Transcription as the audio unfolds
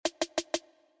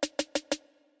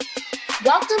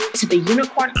Welcome to the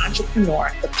Unicorn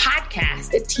Entrepreneur, the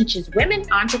podcast that teaches women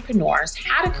entrepreneurs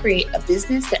how to create a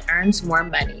business that earns more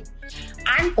money.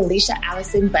 I'm Felicia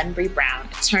Allison Bunbury Brown,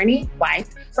 attorney,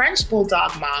 wife, French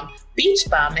bulldog mom, beach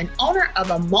bum, and owner of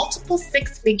a multiple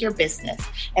six-figure business.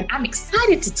 And I'm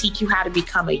excited to teach you how to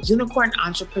become a unicorn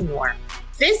entrepreneur.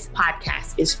 This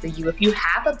podcast is for you if you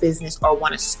have a business or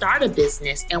want to start a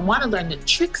business and want to learn the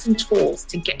tricks and tools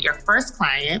to get your first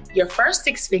client, your first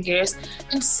six figures,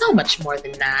 and so much more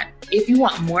than that. If you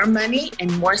want more money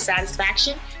and more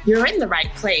satisfaction, you're in the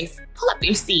right place. Pull up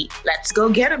your seat. Let's go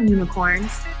get them,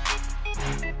 unicorns.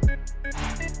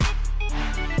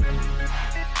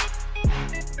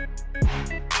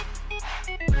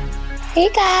 Hey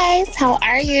guys, how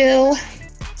are you?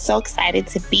 So excited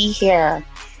to be here.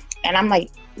 And I'm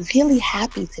really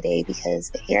happy today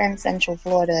because here in Central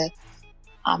Florida,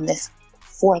 this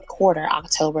fourth quarter,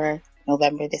 October,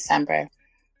 November, December,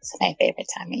 it's my favorite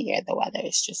time of year. The weather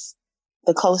is just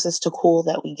the closest to cool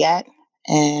that we get.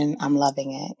 And I'm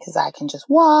loving it because I can just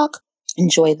walk,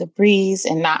 enjoy the breeze,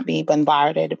 and not be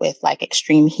bombarded with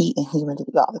extreme heat and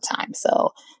humidity all the time.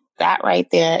 So that right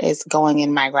there is going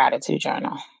in my gratitude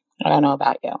journal. I don't know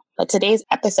about you. But today's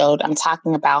episode, I'm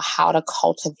talking about how to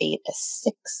cultivate a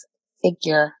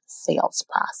six-figure sales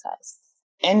process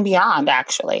and beyond,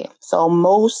 actually. So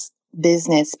most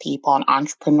business people and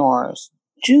entrepreneurs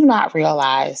do not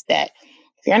realize that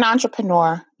if you're an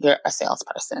entrepreneur, you're a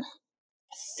salesperson.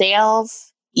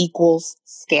 Sales equals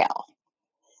scale.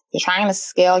 If you're trying to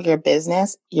scale your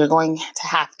business, you're going to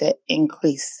have to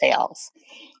increase sales.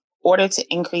 In order to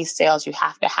increase sales, you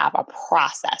have to have a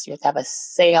process. You have to have a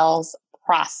sales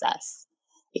process.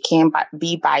 It can't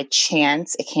be by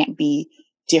chance. It can't be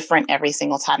different every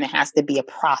single time. It has to be a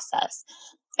process.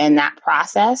 And that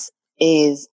process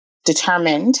is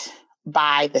determined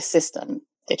by the system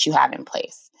that you have in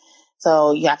place.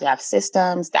 So you have to have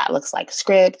systems that looks like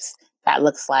scripts, that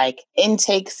looks like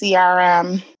intake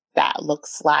CRM, that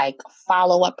looks like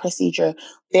follow-up procedure,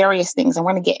 various things. And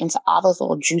we're going to get into all those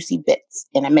little juicy bits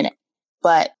in a minute.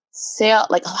 But a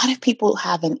lot of people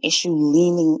have an issue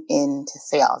leaning into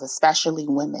sales, especially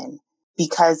women,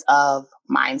 because of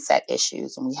mindset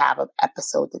issues. And we have an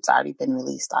episode that's already been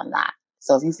released on that.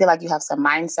 So if you feel like you have some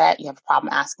mindset, you have a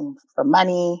problem asking for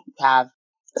money,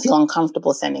 feel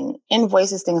uncomfortable sending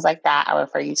invoices, things like that, I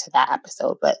refer you to that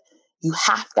episode. But you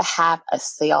have to have a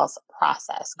sales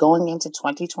process. Going into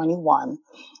 2021,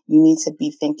 you need to be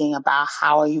thinking about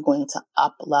how are you going to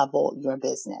up-level your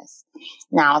business.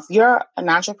 Now, if you're an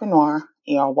entrepreneur,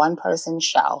 you're a one-person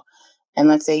show, and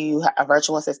let's say you have a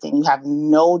virtual assistant, you have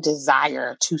no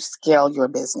desire to scale your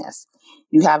business.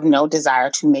 You have no desire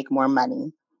to make more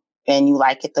money, and you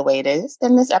like it the way it is,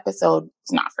 then this episode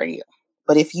is not for you.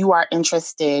 But if you are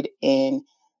interested in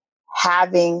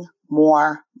having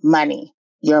more money,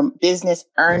 your business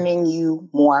earning you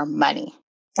more money,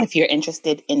 if you're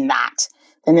interested in that,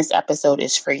 then this episode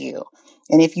is for you.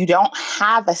 And if you don't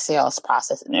have a sales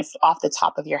process, and if off the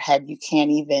top of your head, you can't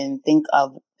even think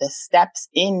of the steps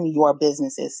in your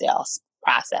business's sales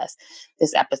process,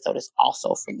 this episode is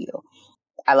also for you.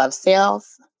 I love sales.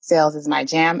 Sales is my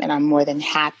jam, and I'm more than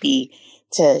happy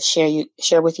to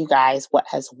share with you guys what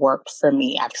has worked for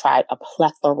me. I've tried a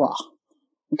plethora.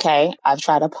 Okay. I've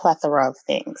tried a plethora of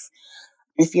things.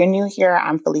 If you're new here,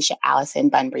 I'm Felicia Allison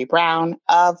Bunbury Brown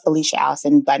of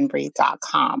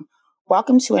FeliciaAllisonBunbury.com.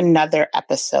 Welcome to another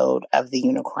episode of the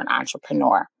Unicorn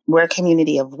Entrepreneur. We're a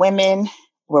community of women.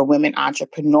 We're women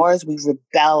entrepreneurs. We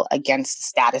rebel against the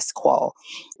status quo.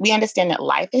 We understand that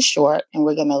life is short and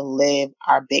we're going to live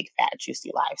our big, fat,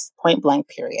 juicy lives. Point blank,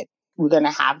 period. We're going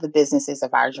to have the businesses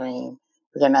of our dream.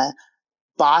 We're going to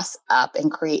boss up and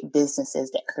create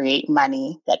businesses that create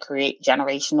money, that create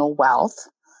generational wealth.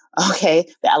 Okay,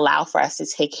 that allow for us to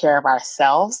take care of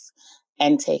ourselves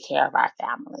and take care of our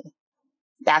family.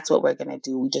 That's what we're going to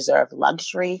do. We deserve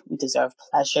luxury. We deserve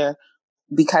pleasure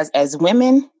because as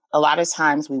women, a lot of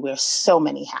times we wear so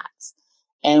many hats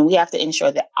and we have to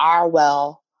ensure that our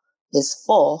well is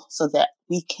full so that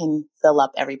we can fill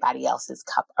up everybody else's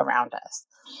cup around us.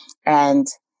 And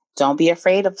don't be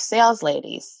afraid of sales,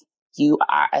 ladies. You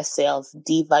are a sales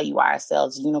diva. You are a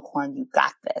sales unicorn. You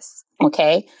got this.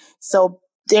 Okay, so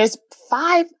there's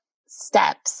 5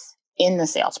 steps in the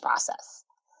sales process,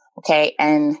 okay?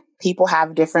 And people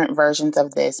have different versions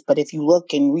of this, but if you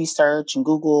look and research and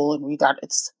Google and read out,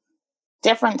 it's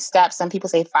different steps. Some people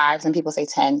say 5, some people say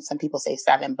 10, some people say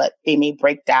 7, but they may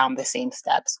break down the same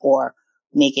steps or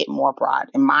make it more broad.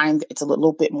 In mine, it's a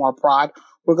little bit more broad.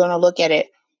 We're going to look at it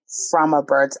from a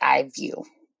bird's eye view.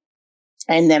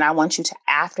 And then I want you to,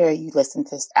 after you listen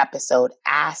to this episode,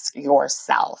 ask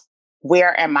yourself,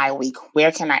 where am I weak?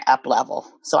 Where can I up level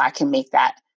so I can make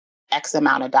that X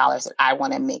amount of dollars that I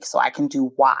want to make so I can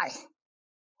do Y?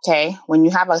 Okay. When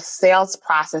you have a sales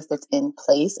process that's in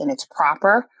place and it's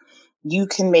proper, you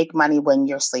can make money when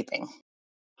you're sleeping.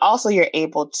 Also, you're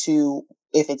able to,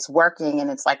 if it's working and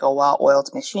it's like a well-oiled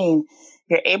machine,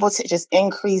 you're able to just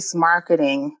increase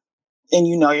marketing and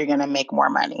you know you're going to make more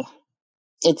money.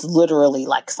 It's literally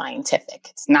like scientific.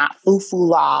 It's not foo-foo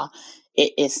law.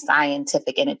 It is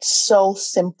scientific and it's so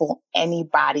simple.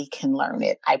 Anybody can learn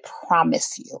it. I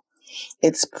promise you.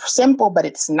 It's simple, but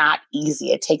it's not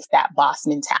easy. It takes that boss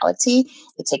mentality.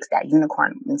 It takes that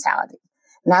unicorn mentality.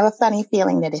 And I have a funny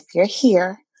feeling that if you're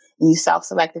here and you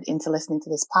self-selected into listening to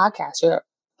this podcast, you're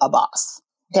a boss.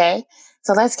 Okay.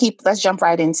 So let's jump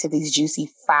right into these juicy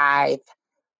 5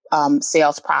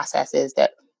 sales processes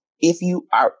that if you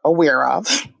are aware of,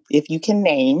 if you can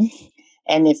name,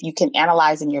 and if you can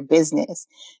analyze in your business,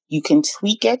 you can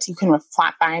tweak it, you can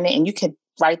refine it, and you can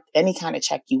write any kind of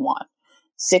check you want.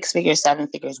 6 figures, 7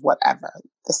 figures, whatever.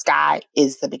 The sky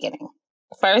is the beginning.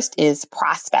 First is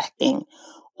prospecting,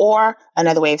 or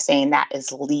another way of saying that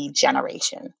is lead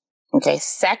generation. Okay.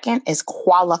 Second is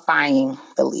qualifying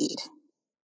the lead.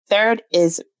 Third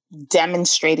is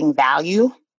demonstrating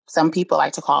value. Some people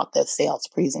like to call it the sales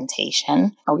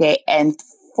presentation. Okay. And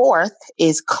fourth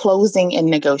is closing and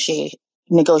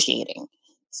negotiating.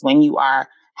 It's when you are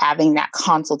having that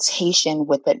consultation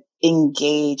with an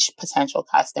engaged potential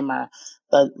customer,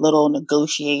 the little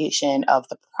negotiation of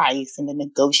the price and the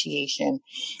negotiation.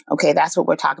 Okay. That's what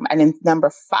we're talking about. And then number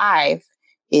 5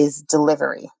 is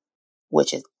delivery,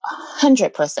 which is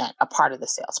 100% a part of the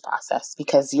sales process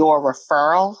because your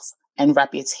referrals and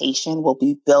reputation will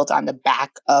be built on the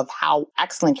back of how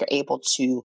excellent you're able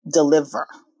to deliver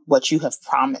what you have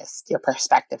promised your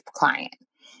prospective client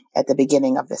at the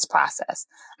beginning of this process.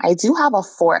 I do have a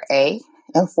 4A,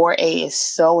 and 4A is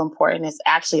so important. It's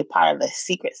actually a part of the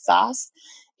secret sauce.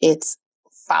 It's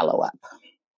follow-up.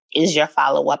 Is your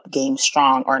follow-up game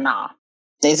strong or not?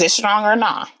 Is it strong or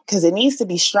not? Because it needs to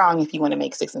be strong if you want to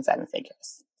make 6 and 7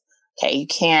 figures. Okay,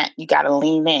 you got to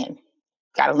lean in.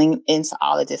 Got to lean into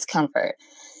all the discomfort.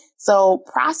 So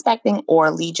prospecting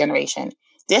or lead generation,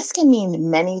 this can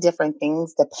mean many different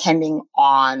things depending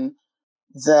on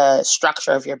the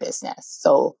structure of your business.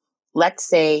 So let's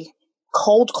say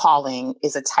cold calling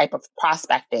is a type of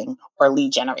prospecting or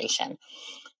lead generation.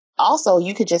 Also,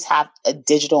 you could just have a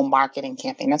digital marketing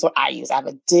campaign. That's what I use. I have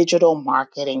a digital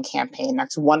marketing campaign.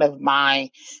 That's one of my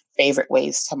favorite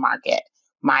ways to market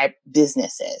my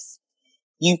businesses.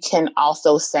 You can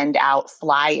also send out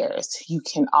flyers. You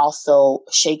can also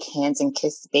shake hands and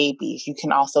kiss babies. You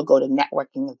can also go to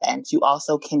networking events. You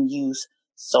also can use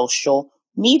social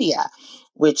media,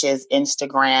 which is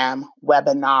Instagram,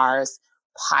 webinars,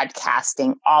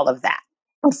 podcasting, all of that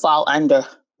would fall under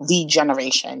lead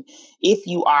generation. If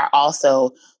you are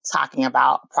also talking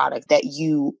about a product that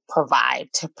you provide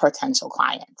to potential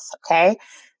clients, okay?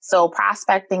 So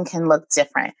prospecting can look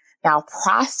different. Now,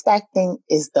 prospecting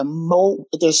is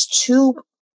there's 2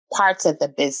 parts of the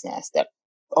business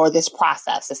or this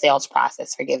process, the sales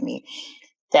process, forgive me,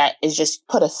 that is just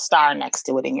put a star next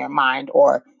to it in your mind,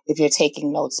 or if you're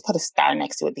taking notes, put a star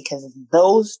next to it because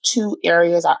those 2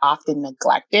 areas are often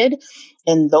neglected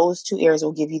and those 2 areas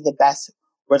will give you the best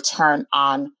return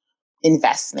on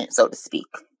investment, so to speak.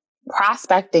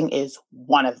 Prospecting is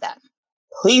one of them.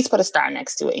 Please put a star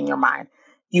next to it in your mind.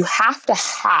 You have to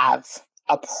have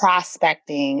a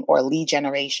prospecting or lead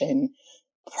generation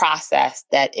process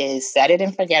that is set it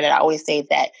and forget it. I always say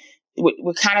that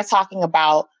we're kind of talking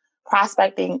about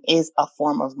prospecting is a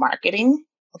form of marketing.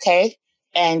 Okay.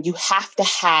 And you have to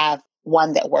have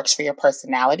one that works for your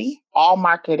personality. All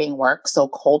marketing works. So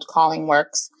cold calling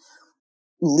works.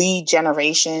 Lead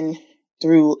generation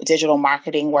through digital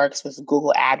marketing works with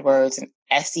Google AdWords and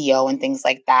SEO and things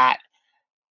like that.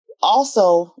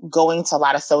 Also, going to a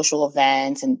lot of social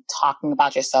events and talking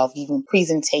about yourself, even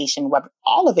presentation, web,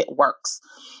 all of it works.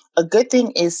 A good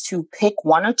thing is to pick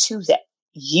 1 or 2 that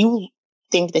you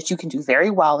think that you can do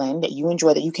very well in, that you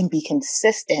enjoy, that you can be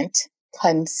consistent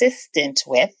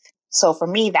with. So for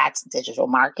me, that's digital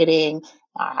marketing.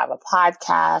 I have a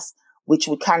podcast, which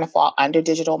would kind of fall under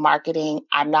digital marketing.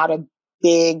 I'm not a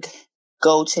big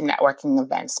go to networking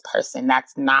events person.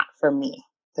 That's not for me.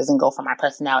 Doesn't go for my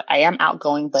personality. I am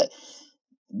outgoing, but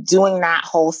doing that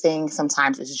whole thing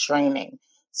sometimes is draining.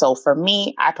 So for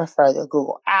me, I prefer the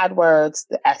Google AdWords,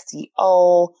 the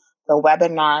SEO, the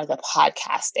webinar, the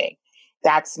podcasting.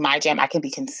 That's my jam. I can be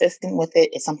consistent with it.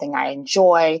 It's something I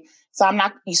enjoy. So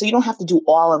you don't have to do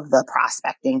all of the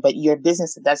prospecting, but your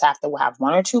business does have to have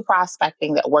one or two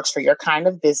prospecting that works for your kind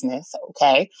of business.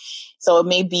 Okay. So it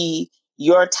may be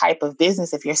your type of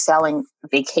business. If you're selling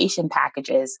vacation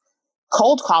packages,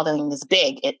 cold calling is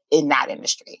big in that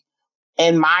industry.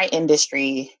 In my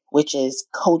industry, which is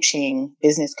coaching,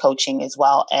 business coaching, as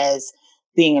well as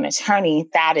being an attorney,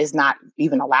 that is not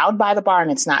even allowed by the bar.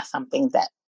 And it's not something that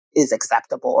is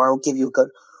acceptable or will give you a good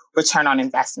return on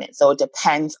investment. So it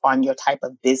depends on your type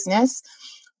of business,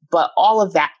 but all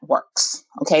of that works.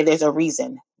 Okay. There's a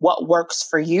reason. What works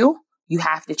for you, you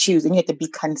have to choose, and you have to be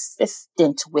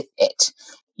consistent with it.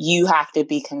 You have to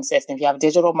be consistent. If you have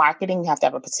digital marketing, you have to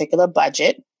have a particular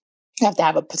budget. You have to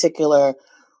have a particular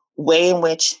way in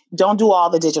which don't do all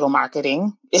the digital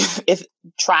marketing. If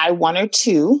try one or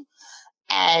two,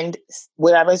 and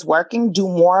whatever's working, do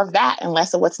more of that and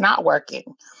less of what's not working.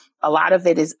 A lot of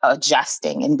it is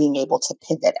adjusting and being able to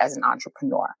pivot as an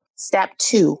entrepreneur. Step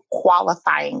 2,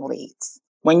 qualifying leads.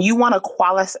 When you want to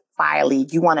qualify a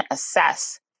lead, you want to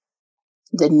assess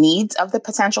the needs of the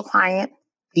potential client,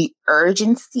 the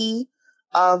urgency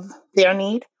of their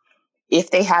need, if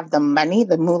they have the money,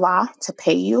 the moolah to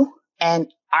pay you,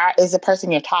 and is the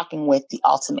person you're talking with the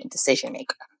ultimate decision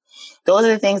maker. Those are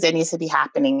the things that need to be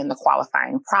happening in the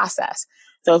qualifying process.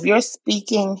 So if you're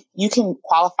speaking, you can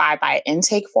qualify by an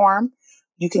intake form.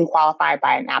 You can qualify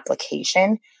by an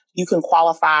application. You can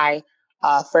qualify,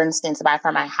 for instance, by the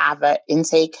time I have an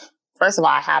intake, first of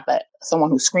all, I have someone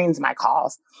who screens my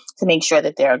calls to make sure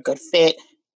that they're a good fit,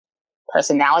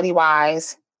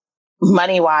 personality-wise,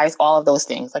 money-wise, all of those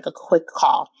things, like a quick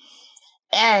call.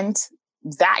 And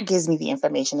that gives me the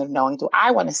information of knowing, do I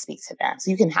want to speak to them?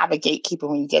 So you can have a gatekeeper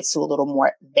when you get to a little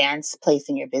more advanced place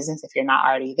in your business if you're not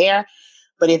already there.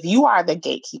 But if you are the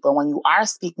gatekeeper, when you are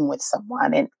speaking with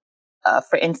someone, and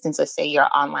for instance, let's say you're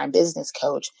an online business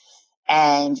coach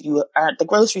and you are at the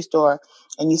grocery store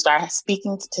and you start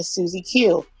speaking to Susie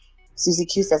Q. Susie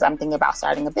Q says, I'm thinking about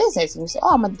starting a business. And you say,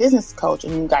 oh, I'm a business coach.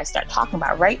 And you guys start talking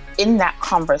about it. Right in that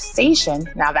conversation.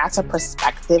 Now that's a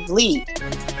prospective lead.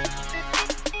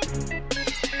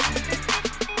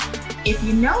 If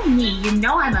you know me, you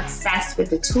know I'm obsessed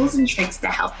with the tools and tricks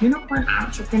that help unicorn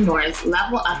entrepreneurs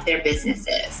level up their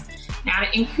businesses. Now,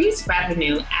 to increase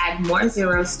revenue, add more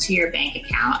zeros to your bank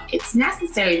account, it's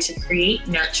necessary to create,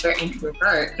 nurture, and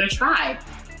convert your tribe.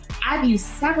 I've used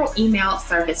several email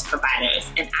service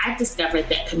providers, and I've discovered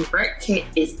that ConvertKit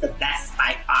is the best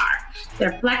by far.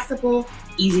 They're flexible,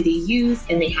 easy to use,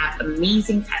 and they have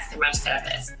amazing customer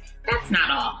service. That's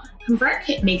not all.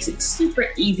 ConvertKit makes it super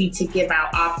easy to give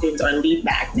out opt-ins or lead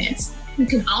magnets. You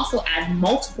can also add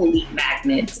multiple lead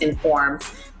magnets and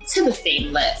forms to the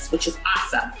same list, which is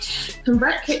awesome.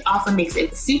 ConvertKit also makes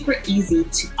it super easy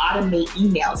to automate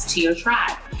emails to your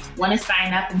tribe. Want to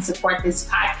sign up and support this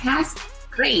podcast?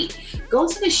 Great. Go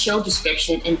to the show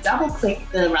description and double-click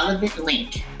the relevant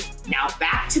link. Now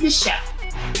back to the show.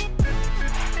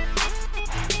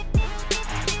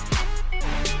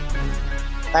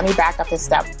 Let me back up to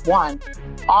step 1.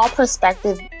 All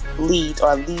prospective leads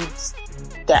or leads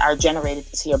that are generated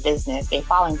to your business, they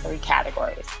fall in 3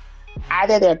 categories.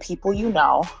 Either they're people you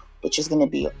know, which is going to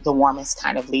be the warmest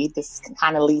kind of lead. This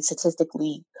kind of lead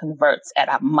statistically converts at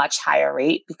a much higher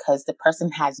rate because the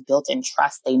person has built-in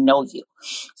trust. They know you.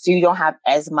 So you don't have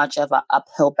as much of an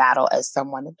uphill battle as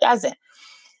someone that doesn't.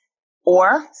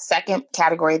 Or second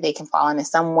category they can fall in is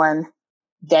someone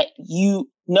that you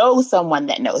know someone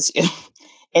that knows you.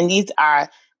 And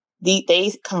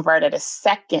they convert at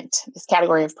this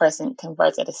category of person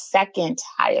converts at a second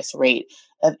highest rate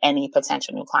of any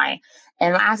potential new client.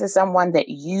 And last is someone that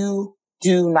you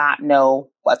do not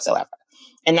know whatsoever.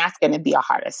 And that's going to be a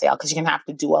harder sale because you're going to have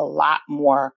to do a lot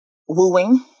more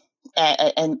wooing.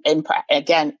 And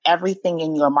again, everything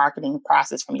in your marketing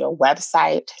process from your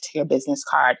website to your business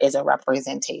card is a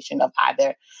representation of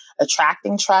either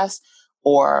attracting trust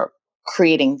or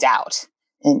creating doubt.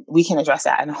 And we can address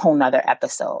that in a whole nother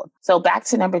episode. So back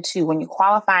to number 2, when you're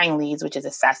qualifying leads, which is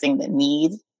assessing the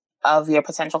need of your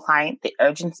potential client, the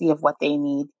urgency of what they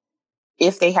need,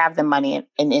 if they have the money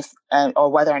and if,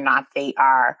 or whether or not they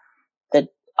are the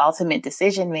ultimate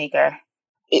decision maker.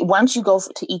 Once you go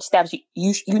to each step,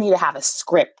 you need to have a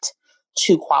script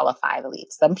to qualify the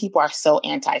leads. Some people are so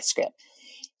anti-script.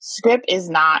 Script is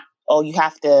not, you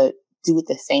have to do it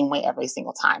the same way every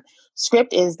single time.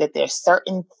 Script is that there's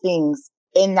certain things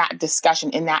in that discussion,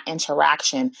 in that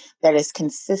interaction that is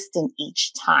consistent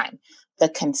each time. The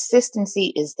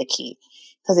consistency is the key.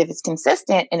 Because if it's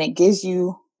consistent and it gives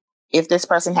you, if this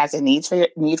person has a need for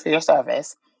your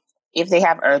service, if they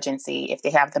have urgency, if they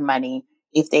have the money,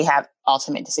 if they have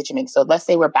ultimate decision making. So let's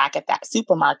say we're back at that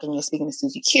supermarket and you're speaking to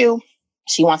Susie Q.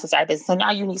 She wants to start a business. So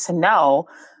now you need to know,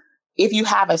 if you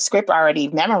have a script already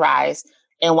memorized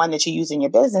and one that you use in your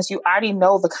business, you already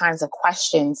know the kinds of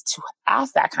questions to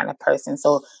ask that kind of person.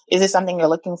 So is this something you're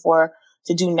looking for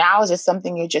to do now? Is this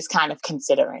something you're just kind of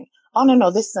considering? Oh,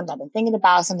 no, this is something I've been thinking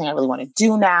about, something I really want to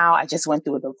do now. I just went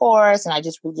through a divorce and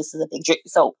this is a big dream.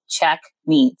 So check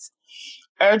needs.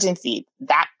 Urgency.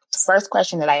 That first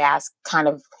question that I asked kind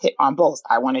of hit on both.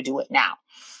 I want to do it now.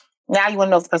 Now you want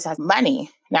to know if the person has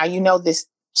money. Now you know this.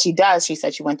 She does. She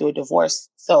said she went through a divorce.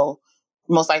 So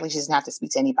most likely she doesn't have to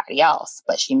speak to anybody else.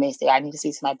 But she may say, I need to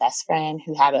speak to my best friend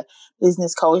who had a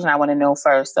business coach and I want to know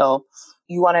first. So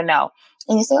you want to know.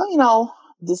 And you say, oh,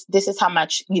 this is how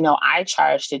much, I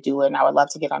charge to do it. And I would love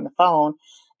to get on the phone.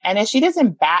 And if she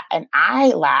doesn't bat an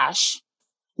eyelash,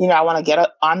 I want to get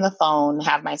on the phone,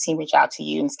 have my team reach out to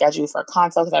you and schedule you for a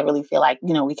consult because I really feel like,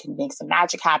 we can make some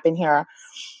magic happen here.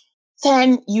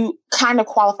 Then you kind of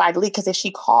qualify the lead, because if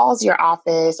she calls your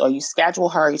office or you schedule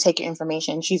her, you take your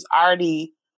information, she's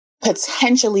already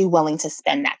potentially willing to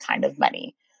spend that kind of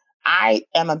money. I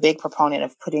am a big proponent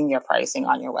of putting your pricing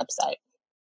on your website.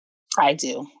 I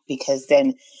do, because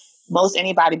then most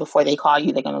anybody, before they call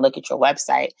you, they're going to look at your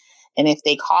website. And if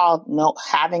they call,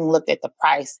 having looked at the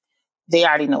price, they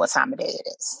already know what time of day it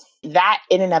is. That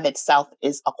in and of itself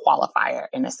is a qualifier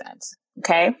in a sense.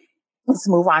 Okay, let's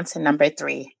move on to number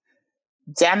 3.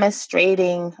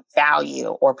 Demonstrating value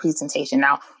or presentation.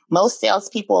 Now, most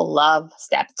salespeople love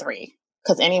step 3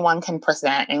 because anyone can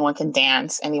present, anyone can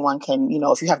dance, anyone can,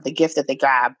 if you have the gift that they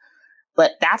grab,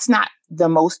 but that's not the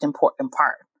most important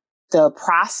part. The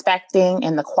prospecting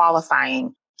and the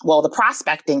qualifying. Well, the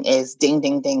prospecting is ding,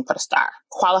 ding, ding, put a star.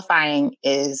 Qualifying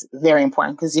is very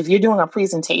important, because if you're doing a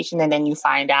presentation and then you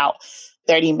find out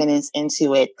 30 minutes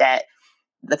into it that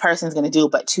the person's going to do,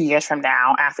 but 2 years from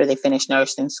now, after they finish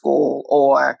nursing school,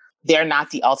 or they're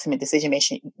not the ultimate decision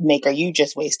maker, you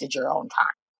just wasted your own time.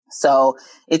 So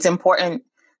it's important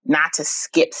not to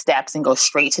skip steps and go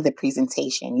straight to the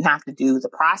presentation. You have to do the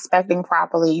prospecting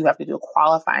properly. You have to do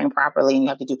qualifying properly. And you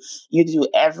have to do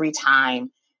every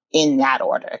time in that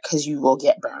order, because you will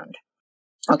get burned.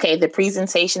 Okay, the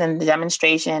presentation and the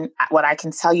demonstration, what I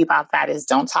can tell you about that is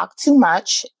don't talk too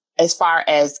much as far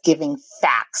as giving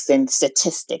facts and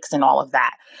statistics and all of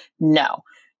that. No,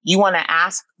 you want to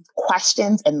ask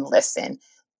questions and listen.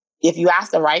 If you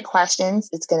ask the right questions,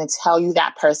 it's going to tell you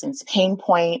that person's pain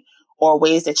point or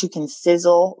ways that you can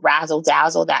sizzle, razzle,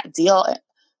 dazzle that deal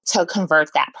to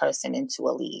convert that person into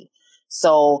a lead.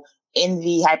 So in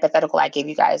the hypothetical I gave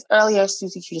you guys earlier,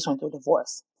 Susie Q just went through a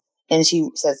divorce. And she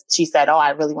said, oh,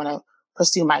 I really want to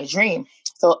pursue my dream.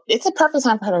 So it's a perfect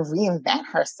time for her to reinvent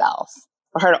herself,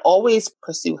 for her to always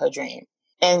pursue her dream.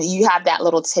 And you have that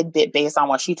little tidbit based on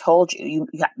what she told you.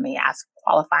 You may ask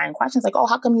qualifying questions like, oh,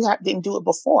 how come you didn't do it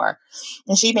before?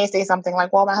 And she may say something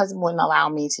like, well, my husband wouldn't allow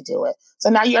me to do it. So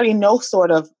now you already know sort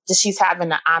of that she's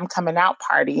having an I'm coming out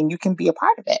party, and you can be a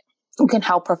part of it. You can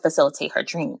help her facilitate her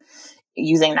dream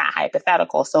using that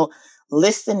hypothetical. So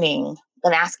listening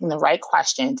and asking the right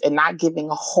questions and not giving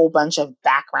a whole bunch of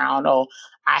background. Oh,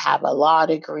 I have a law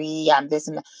degree. I'm this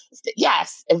and that.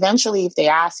 Yes, eventually if they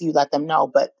ask you, let them know.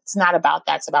 But it's not about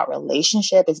that. It's about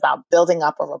relationship. It's about building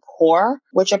up a rapport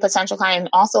with your potential client, and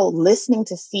also listening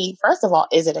to see, first of all,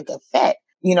 is it a good fit?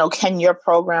 Can your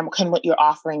program, can what you're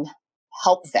offering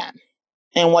help them?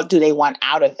 And what do they want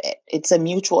out of it? It's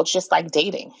it's just like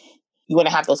dating. You want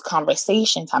to have those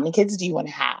conversations. How many kids do you want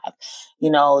to have? Do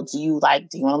you want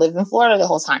to live in Florida the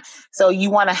whole time? So you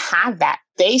want to have that.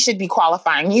 They should be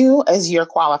qualifying you as you're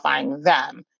qualifying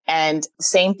them. And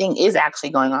same thing is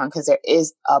actually going on, because there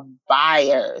is a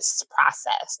buyer's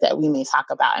process that we may talk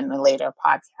about in a later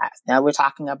podcast. Now we're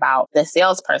talking about the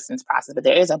salesperson's process, but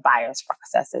there is a buyer's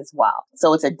process as well.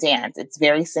 So it's a dance. It's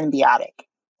very symbiotic.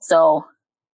 So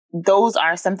those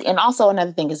are something. And also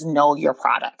another thing is know your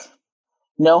product.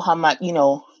 Know how much,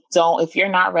 if you're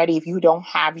not ready, if you don't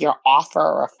have your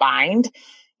offer refined,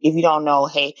 if you don't know,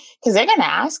 hey, because they're going to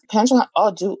ask potentially,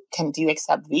 do you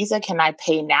accept Visa? Can I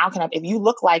pay now? If you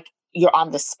look like you're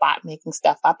on the spot making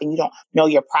stuff up and you don't know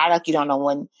your product, you don't know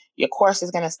when your course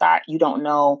is going to start, you don't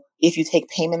know if you take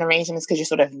payment arrangements because you're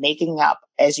sort of making up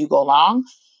as you go along,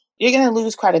 you're going to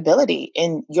lose credibility,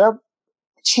 and your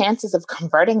chances of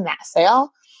converting that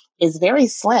sale is very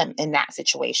slim in that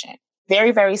situation. Very,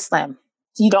 very slim.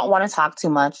 You don't want to talk too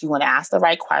much. You want to ask the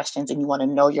right questions, and you want to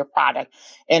know your product.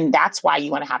 And that's why you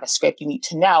want to have a script. You need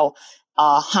to know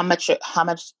how much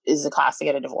is it cost to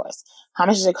get a divorce? How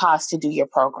much does it cost to do your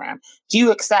program? Do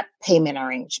you accept payment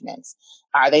arrangements?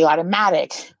 Are they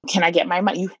automatic? Can I get my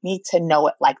money? You need to know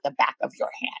it like the back of your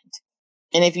hand.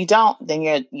 And if you don't, then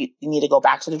you need to go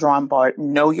back to the drawing board,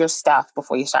 know your stuff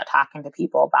before you start talking to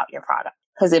people about your product,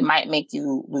 because it might make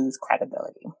you lose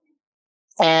credibility.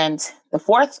 And the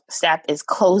fourth step is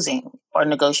closing or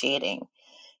negotiating,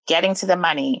 getting to the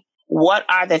money. What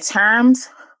are the terms?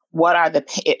 What are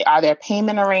are there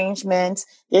payment arrangements?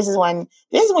 This is when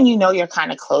you know you're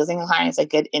kind of closing a client. It's a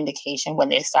good indication when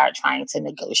they start trying to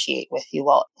negotiate with you.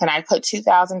 Well, can I put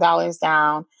 $2,000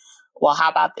 down? Well, how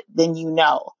about then you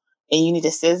know, and you need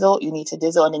to sizzle, you need to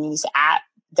dizzle, and then you need to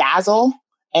dazzle,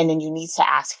 and then you need to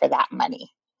ask for that money.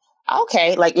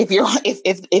 Okay, like if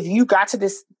you got to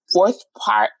this fourth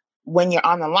part when you're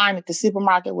on the line at the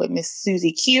supermarket with Miss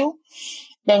Susie Q,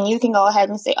 then you can go ahead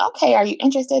and say, okay, are you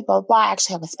interested? Blah, blah. I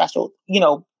actually have a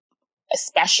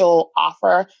special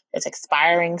offer that's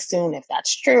expiring soon, if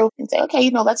that's true. And say, okay,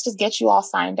 let's just get you all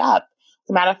signed up. As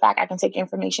a matter of fact, I can take your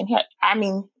information here. I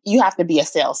mean, you have to be a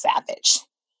sales savage.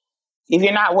 If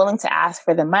you're not willing to ask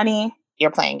for the money,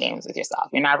 you're playing games with yourself.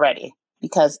 You're not ready.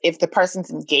 Because if the person's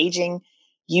engaging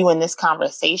you in this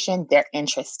conversation, they're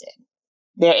interested.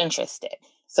 They're interested.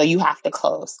 So you have to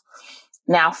close.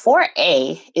 Now,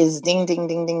 4A is ding, ding,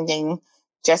 ding, ding, ding,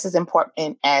 just as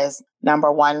important as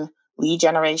number one, lead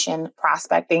generation,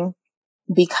 prospecting,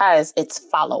 because it's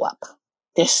follow-up.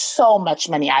 There's so much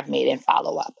money I've made in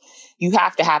follow-up. You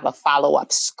have to have a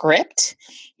follow-up script.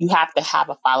 You have to have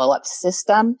a follow-up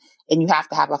system, and you have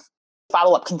to have a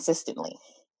follow-up consistently.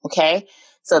 Okay?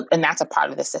 So, and that's a part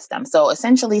of the system. So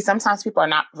essentially, sometimes people are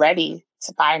not ready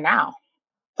to buy now.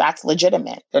 That's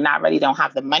legitimate. They're not ready, don't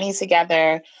have the money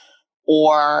together,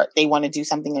 or they want to do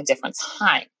something a different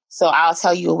time. So I'll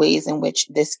tell you ways in which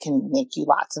this can make you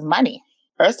lots of money.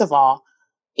 First of all,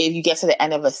 if you get to the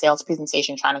end of a sales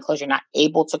presentation trying to close, you're not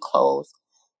able to close,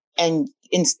 and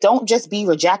don't just be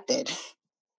rejected.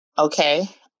 Okay.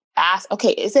 Ask,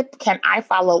 okay, can I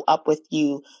follow up with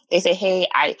you? They say, hey,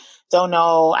 I don't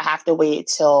know. I have to wait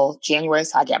till January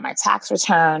so I get my tax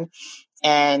return.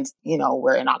 And,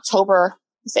 we're in October.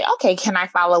 You say, okay, can I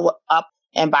follow up?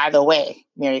 And by the way,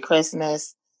 Merry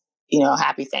Christmas,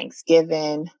 Happy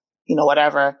Thanksgiving,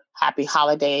 whatever, Happy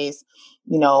Holidays,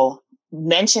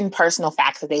 mention personal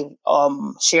facts that they've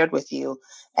shared with you.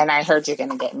 And I heard you're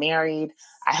going to get married.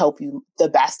 I hope you the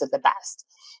best of the best.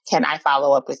 Can I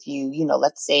follow up with you?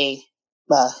 Let's say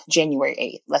January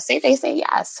 8th. Let's say they say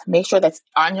yes. Make sure that's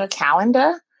on your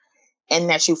calendar and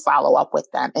that you follow up with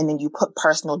them. And then you put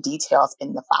personal details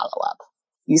in the follow up.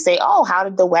 You say, oh, how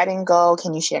did the wedding go?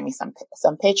 Can you share me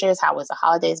some pictures? How was the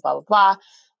holidays? Blah, blah, blah.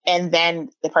 And then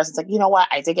the person's like, you know what?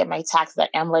 I did get my taxes. I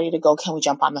am ready to go. Can we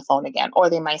jump on the phone again? Or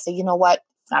they might say, you know what?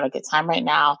 It's not a good time right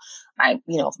now.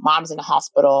 Mom's in the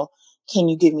hospital. Can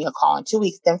you give me a call in 2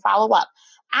 weeks? Then follow up.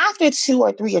 After 2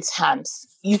 or 3 attempts,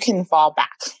 you can fall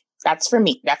back. That's for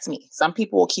me. That's me. Some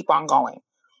people will keep on going.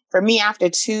 For me, after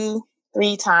 2,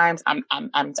 3 times, I'm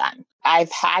done.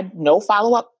 I've had no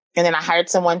follow up. And then I hired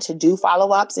someone to do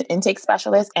follow-ups, an intake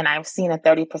specialist, and I've seen a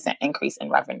 30% increase in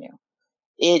revenue.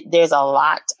 There's a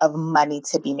lot of money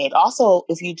to be made. Also,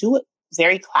 if you do it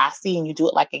very classy and you do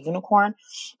it like a unicorn,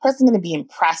 the person's going to be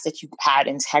impressed that you had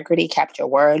integrity, kept your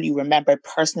word, you remembered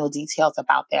personal details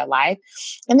about their life,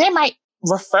 and they might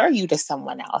refer you to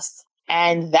someone else.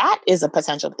 And that is a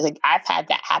potential. Like, I've had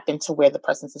that happen to where the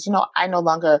person says, I no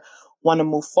longer want to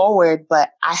move forward,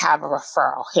 but I have a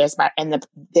referral.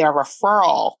 Their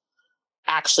referral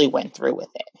actually went through with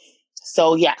it.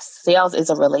 So yes, sales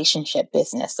is a relationship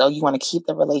business. So you want to keep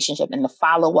the relationship and the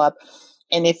follow up.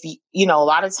 And if a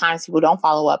lot of times people don't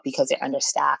follow up because they're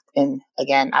understaffed. And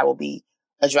again, I will be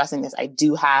addressing this. I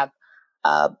do have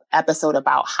an episode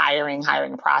about hiring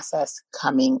process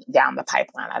coming down the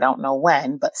pipeline. I don't know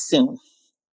when, but soon.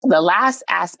 The last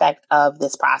aspect of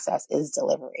this process is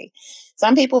delivery.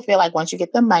 Some people feel like once you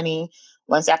get the money,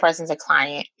 once that person's a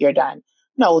client, you're done.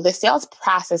 No, the sales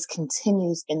process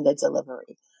continues in the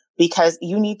delivery because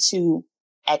you need to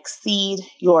exceed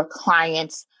your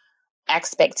client's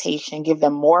expectation, give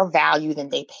them more value than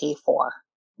they pay for,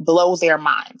 blow their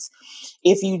minds.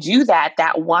 If you do that,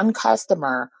 that one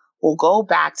customer will go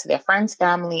back to their friends,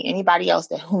 family, anybody else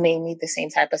who may need the same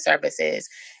type of services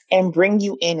and bring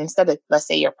you in. Instead of, let's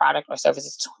say your product or service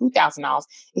is $2,000,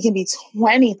 it can be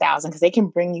 $20,000 because they can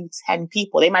bring you 10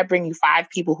 people. They might bring you 5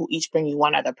 people who each bring you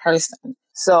one other person.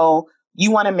 So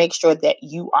you want to make sure that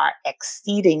you are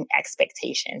exceeding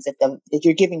expectations, that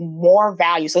you're giving more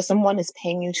value. So someone is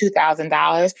paying you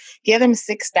 $2,000, give them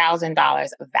 $6,000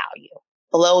 of value.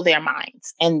 Blow their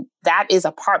minds. And that is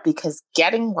a part because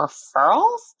getting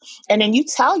referrals, and then you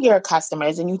tell your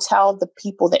customers and you tell the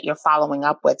people that you're following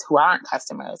up with who aren't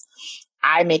customers,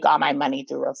 I make all my money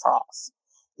through referrals.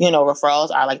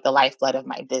 Referrals are like the lifeblood of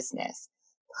my business.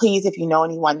 Please, if you know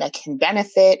anyone that can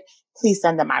benefit, please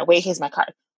send them my way. Here's my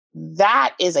card.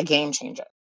 That is a game changer.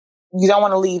 You don't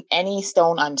want to leave any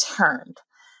stone unturned.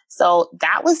 So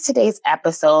that was today's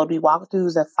episode. We walked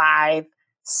through the 5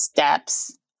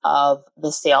 steps of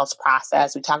the sales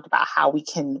process. We talked about how we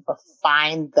can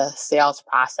refine the sales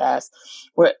process.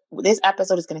 This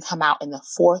episode is going to come out in the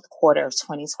 4th quarter of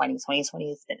 2020. 2020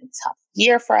 has been a tough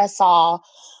year for us all,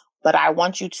 but I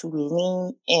want you to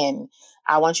lean in.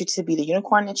 I want you to be the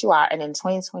unicorn that you are. And in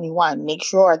 2021, make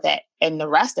sure that in the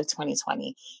rest of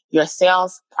 2020, your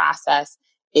sales process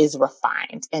is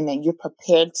refined and that you're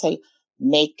prepared to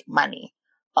make money.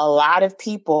 A lot of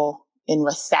people in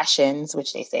recessions,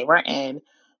 which they say we're in,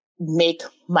 make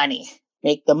money,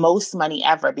 make the most money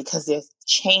ever because there's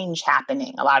change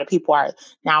happening. A lot of people are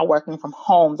now working from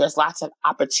home. There's lots of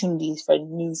opportunities for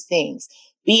new things.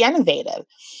 Be innovative.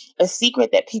 A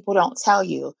secret that people don't tell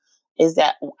you is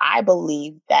that I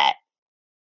believe that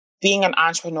being an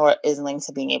entrepreneur is linked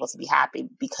to being able to be happy,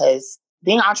 because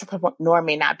being an entrepreneur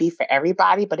may not be for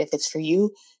everybody, but if it's for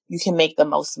you, you can make the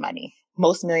most money.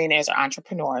 Most millionaires are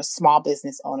entrepreneurs, small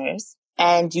business owners,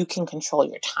 and you can control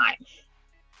your time.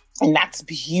 And that's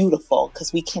beautiful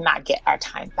because we cannot get our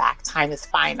time back. Time is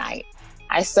finite.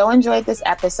 I so enjoyed this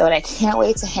episode. I can't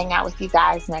wait to hang out with you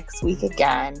guys next week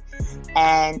again.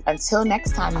 And until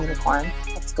next time, unicorn,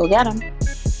 let's go get them.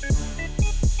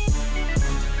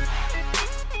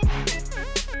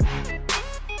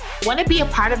 Want to be a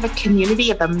part of a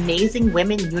community of amazing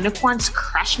women unicorns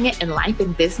crushing it in life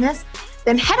and business?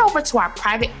 Then head over to our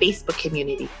private Facebook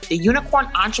community, The Unicorn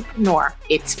Entrepreneur.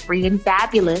 It's free and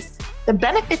fabulous. The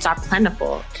benefits are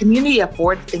plentiful. Community of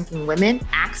forward-thinking women,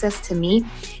 access to me.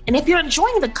 And if you're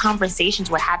enjoying the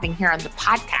conversations we're having here on the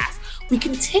podcast, we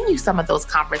continue some of those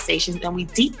conversations and we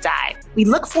deep dive. We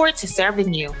look forward to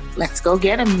serving you. Let's go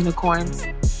get them, unicorns.